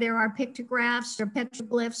trails where there are pictographs or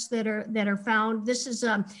petroglyphs that are found. This is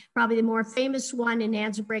probably the more famous one in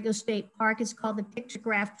Anza-Borrego State Park. It's called the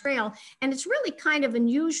Pictograph Trail, and it's really kind of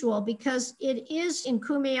unusual because it is in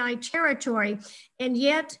Kumeyaay territory, and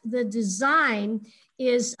yet the design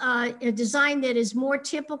is a design that is more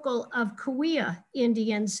typical of Cahuilla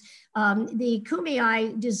Indians. The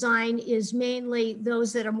Kumeyaay design is mainly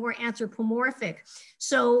those that are more anthropomorphic.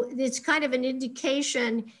 So it's kind of an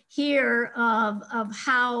indication here of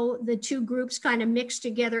how the two groups kind of mixed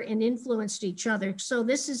together and influenced each other. So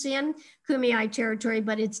this is in Kumeyaay territory,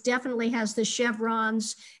 but it definitely has the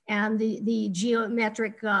chevrons and the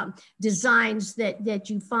geometric designs that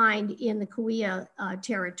you find in the Cahuilla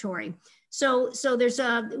territory. So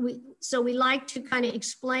we like to kind of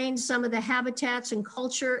explain some of the habitats and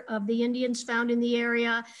culture of the Indians found in the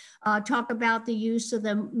area, talk about the use of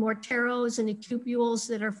the morteros and the cupules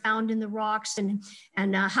that are found in the rocks, and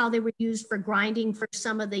how they were used for grinding for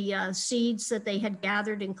some of the seeds that they had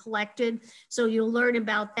gathered and collected. So you'll learn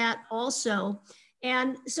about that also.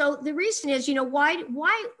 And so the reason is, you know,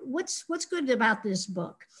 what's good about this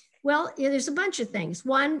book? Well, there's a bunch of things.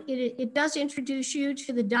 One, it does introduce you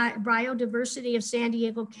to the biodiversity of San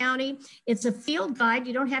Diego County. It's a field guide.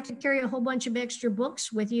 You don't have to carry a whole bunch of extra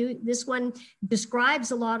books with you. This one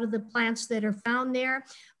describes a lot of the plants that are found there.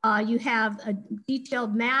 You have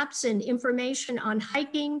detailed maps and information on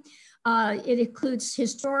hiking. It includes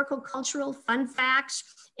historical, cultural, fun facts.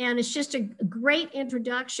 And it's just a great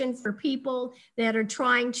introduction for people that are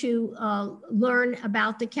trying to learn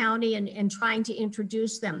about the county and trying to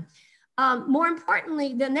introduce them. More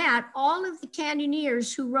importantly than that, all of the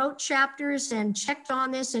Canyoneers who wrote chapters and checked on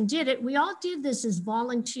this and did it, we all did this as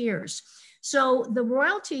volunteers. So the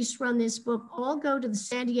royalties from this book all go to the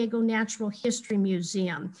San Diego Natural History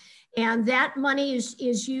Museum. And that money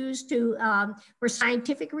is used for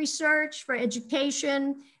scientific research, for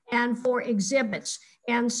education, and for exhibits.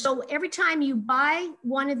 And so every time you buy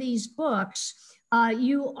one of these books,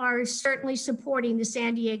 you are certainly supporting the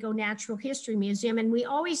San Diego Natural History Museum. And we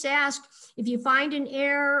always ask, if you find an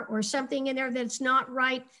error or something in there that's not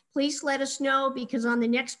right, please let us know, because on the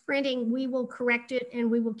next printing, we will correct it and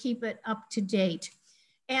we will keep it up to date.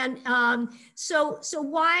 And so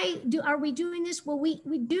why are we doing this? Well,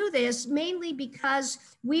 we do this mainly because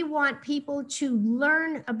we want people to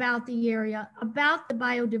learn about the area, about the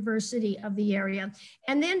biodiversity of the area.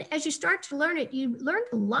 And then as you start to learn it, you learn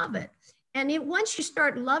to love it. And once you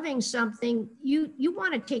start loving something, you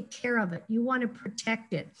want to take care of it. You want to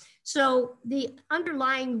protect it. So the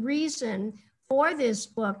underlying reason for this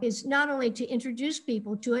book is not only to introduce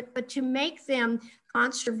people to it, but to make them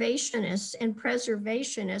conservationists and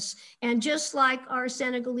preservationists. And just like our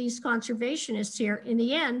Senegalese conservationists here, in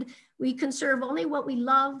the end, we conserve only what we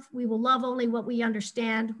love. We will love only what we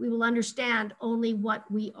understand. We will understand only what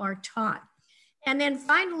we are taught. And then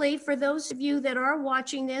finally, for those of you that are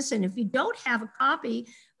watching this, and if you don't have a copy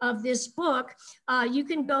of this book, you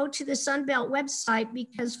can go to the Sunbelt website,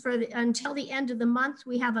 because until the end of the month,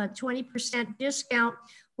 we have a 20% discount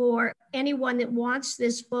for anyone that wants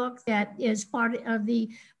this book that is part of the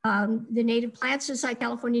Native Plant Society,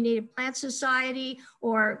 California Native Plant Society,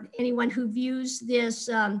 or anyone who views this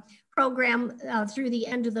program through the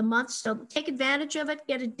end of the month. So take advantage of it,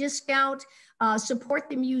 get a discount, support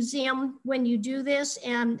the museum when you do this.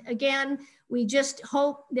 And again, we just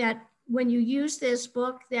hope that when you use this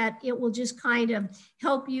book, that it will just kind of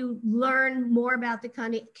help you learn more about the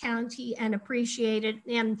county and appreciate it,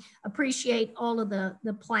 and appreciate all of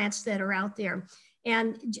the plants that are out there.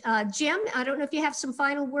 And Jim, I don't know if you have some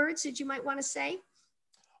final words that you might want to say.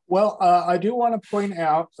 Well, I do want to point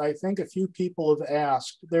out, I think a few people have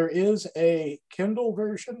asked, there is a Kindle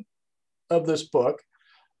version of this book.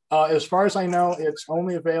 As far as I know, it's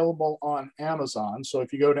only available on Amazon. So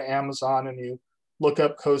if you go to Amazon and you look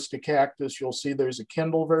up Coast to Cactus, you'll see there's a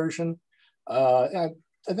Kindle version. I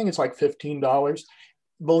think it's like $15.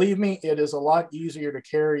 Believe me, it is a lot easier to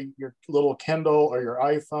carry your little Kindle or your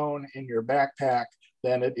iPhone in your backpack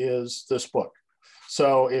than it is this book.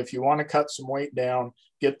 So if you want to cut some weight down,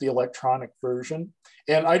 get the electronic version.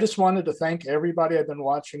 And I just wanted to thank everybody. I've been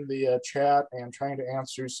watching the chat and trying to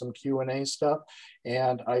answer some Q&A stuff.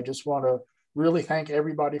 And I just want to really thank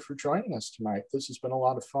everybody for joining us tonight. This has been a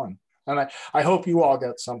lot of fun. And I hope you all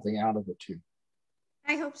got something out of it too.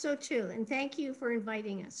 I hope so too. And thank you for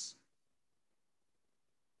inviting us.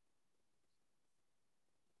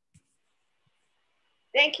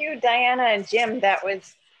 Thank you, Diana and Jim. That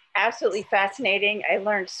was absolutely fascinating. I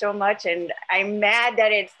learned so much, and I'm mad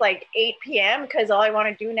that it's like 8 p.m. because all I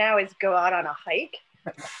want to do now is go out on a hike.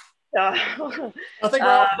 So, Nothing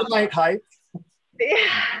wrong with the night hike.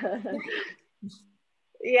 Yeah.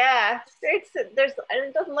 Yeah,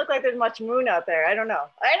 it doesn't look like there's much moon out there. I don't know.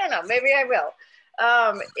 Maybe I will.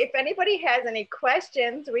 If anybody has any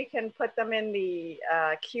questions, we can put them in the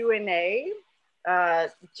Q&A.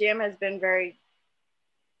 Jim has been very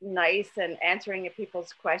nice and answering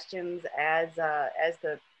people's questions as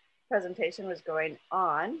the presentation was going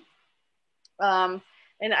on.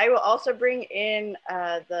 And I will also bring in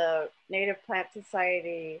the Native Plant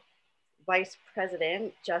Society Vice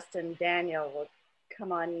President, Justin Daniel, will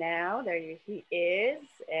come on now. There he is.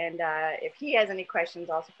 And if he has any questions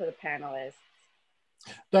also for the panelists.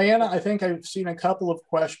 Diana, I think I've seen a couple of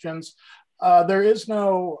questions. There is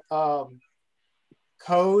no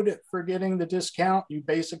code for getting the discount. You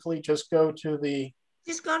basically just go to the...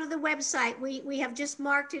 Just go to the website. We have just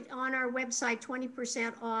marked it on our website,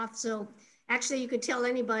 20% off. So actually you could tell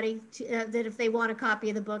anybody that if they want a copy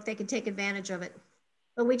of the book, they could take advantage of it.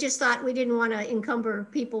 But we just thought we didn't want to encumber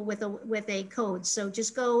people with a code. So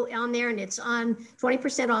just go on there and it's on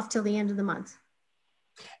 20% off till the end of the month.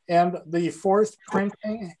 And the fourth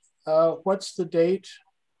printing, what's the date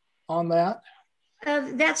on that?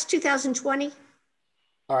 That's 2020.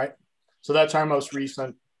 All right. So that's our most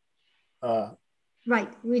recent. Right.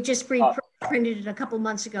 We just printed it a couple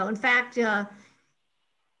months ago. In fact, I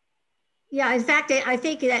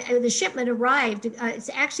think that the shipment arrived, it's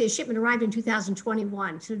actually a shipment arrived in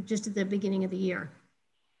 2021, so just at the beginning of the year.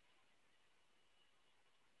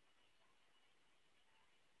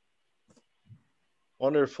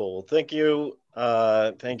 Wonderful. Thank you.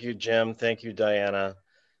 Thank you, Jim. Thank you, Diana.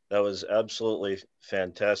 That was absolutely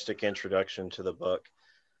fantastic introduction to the book.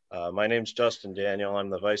 My name's Justin Daniel. I'm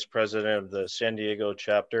the Vice President of the San Diego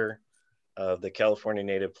chapter of the California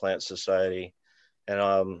Native Plant Society.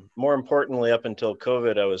 And more importantly, up until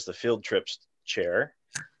COVID, I was the field trips chair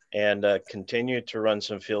and continued to run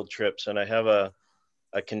some field trips. And I have a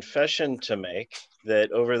confession to make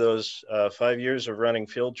that over those 5 years of running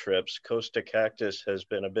field trips, Coast to Cactus has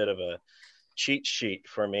been a bit of a cheat sheet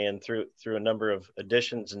for me, and through a number of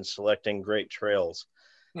additions and selecting great trails.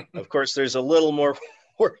 Of course, there's a little more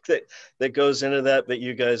work that goes into that, but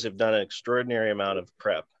you guys have done an extraordinary amount of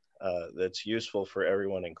prep that's useful for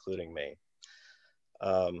everyone, including me.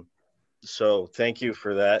 So thank you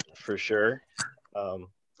for that, for sure.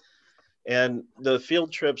 And the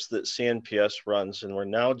field trips that CNPS runs, and we're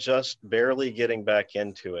now just barely getting back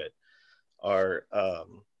into it, are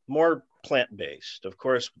more plant-based. Of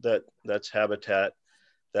course, that's habitat,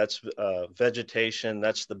 that's vegetation,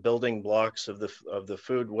 that's the building blocks of the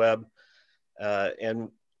food web. And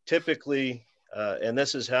typically, and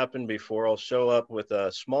this has happened before, I'll show up with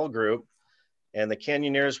a small group and the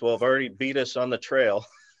Canyoneers will have already beat us on the trail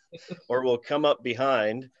or will come up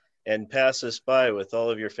behind and pass us by with all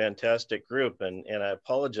of your fantastic group. And I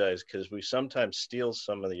apologize because we sometimes steal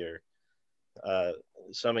some of your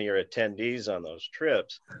attendees on those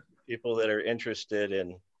trips, people that are interested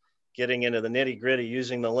in getting into the nitty gritty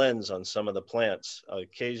using the lens on some of the plants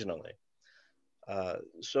occasionally.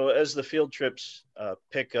 So as the field trips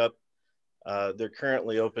pick up, they're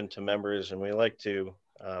currently open to members and we like to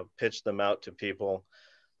pitch them out to people.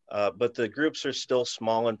 But the groups are still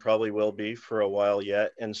small and probably will be for a while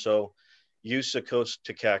yet. And so use of Coast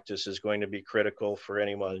to Cactus is going to be critical for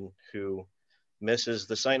anyone who misses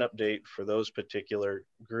the sign up date for those particular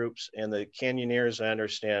groups. And the Canyoneers, I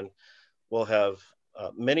understand, will have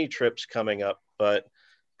many trips coming up, but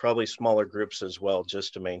probably smaller groups as well,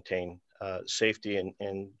 just to maintain safety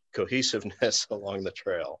and cohesiveness along the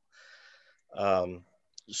trail.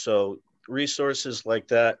 So resources like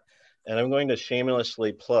that. And I'm going to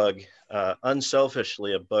shamelessly plug,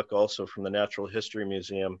 unselfishly, a book also from the Natural History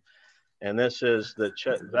Museum. And this is the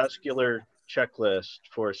vascular checklist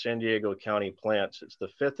for San Diego County plants. It's the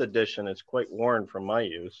 5th edition. It's quite worn from my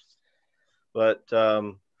use. But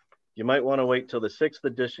you might want to wait till the 6th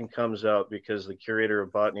edition comes out because the curator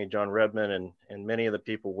of botany, John Redman, and many of the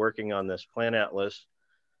people working on this plant atlas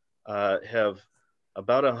have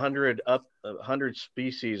about 100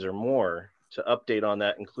 species or more to update on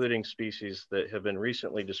that, including species that have been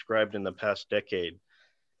recently described in the past decade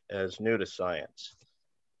as new to science.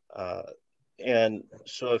 And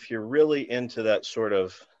so if you're really into that sort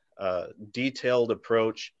of detailed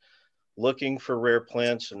approach, looking for rare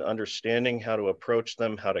plants and understanding how to approach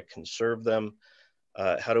them, how to conserve them,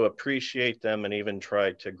 how to appreciate them, and even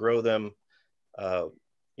try to grow them,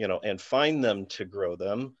 and find them to grow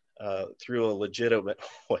them through a legitimate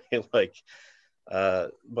way, like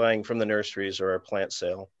buying from the nurseries or a plant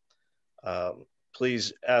sale.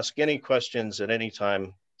 Please ask any questions at any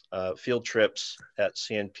time. Field trips at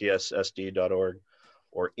cnpssd.org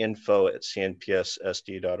or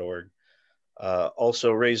info@cnpssd.org.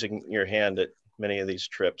 Also raising your hand at many of these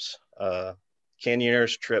trips.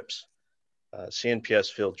 Canyoneers trips,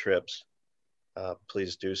 CNPS field trips,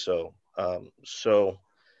 please do so. You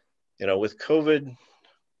know, with COVID,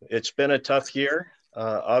 it's been a tough year.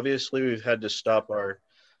 Obviously, we've had to stop our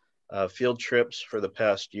field trips for the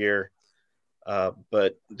past year,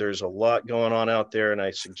 but there's a lot going on out there. And I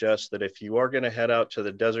suggest that if you are going to head out to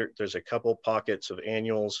the desert, there's a couple pockets of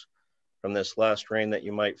annuals from this last rain that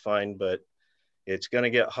you might find, but it's going to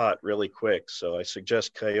get hot really quick. So I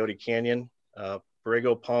suggest Coyote Canyon,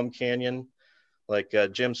 Borrego Palm Canyon, like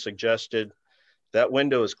Jim suggested. That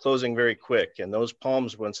window is closing very quick, and those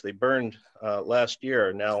palms, once they burned last year,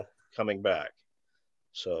 are now coming back.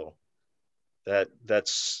 So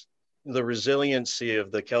that's the resiliency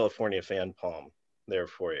of the California fan palm there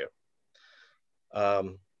for you. I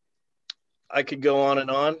could go on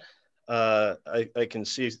and on. I can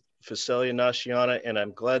see Phacelia nasciana, and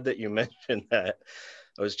I'm glad that you mentioned that.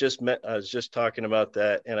 I was just talking about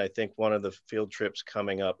that, and I think one of the field trips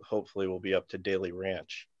coming up hopefully will be up to Daly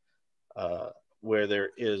Ranch, where there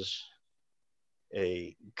is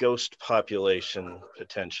a ghost population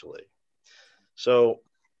potentially. So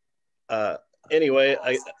anyway,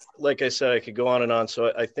 like I said, I could go on and on.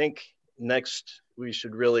 So I think next we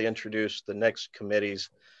should really introduce the next committees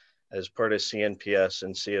as part of CNPS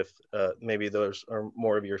and see if maybe those are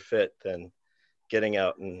more of your fit than getting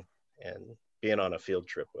out and being on a field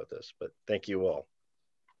trip with us. But thank you all.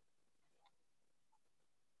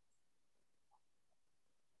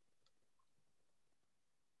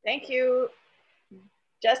 Thank you.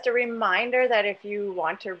 Just a reminder that if you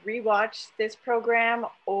want to rewatch this program,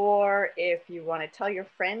 or if you want to tell your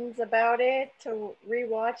friends about it to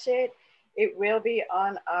rewatch it, it will be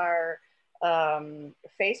on our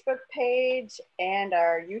Facebook page and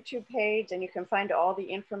our YouTube page, and you can find all the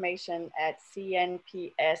information at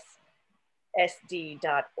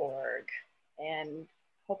cnpssd.org. And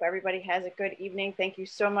hope everybody has a good evening. Thank you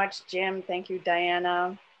so much, Jim. Thank you,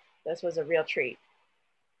 Diana. This was a real treat.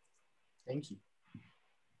 Thank you.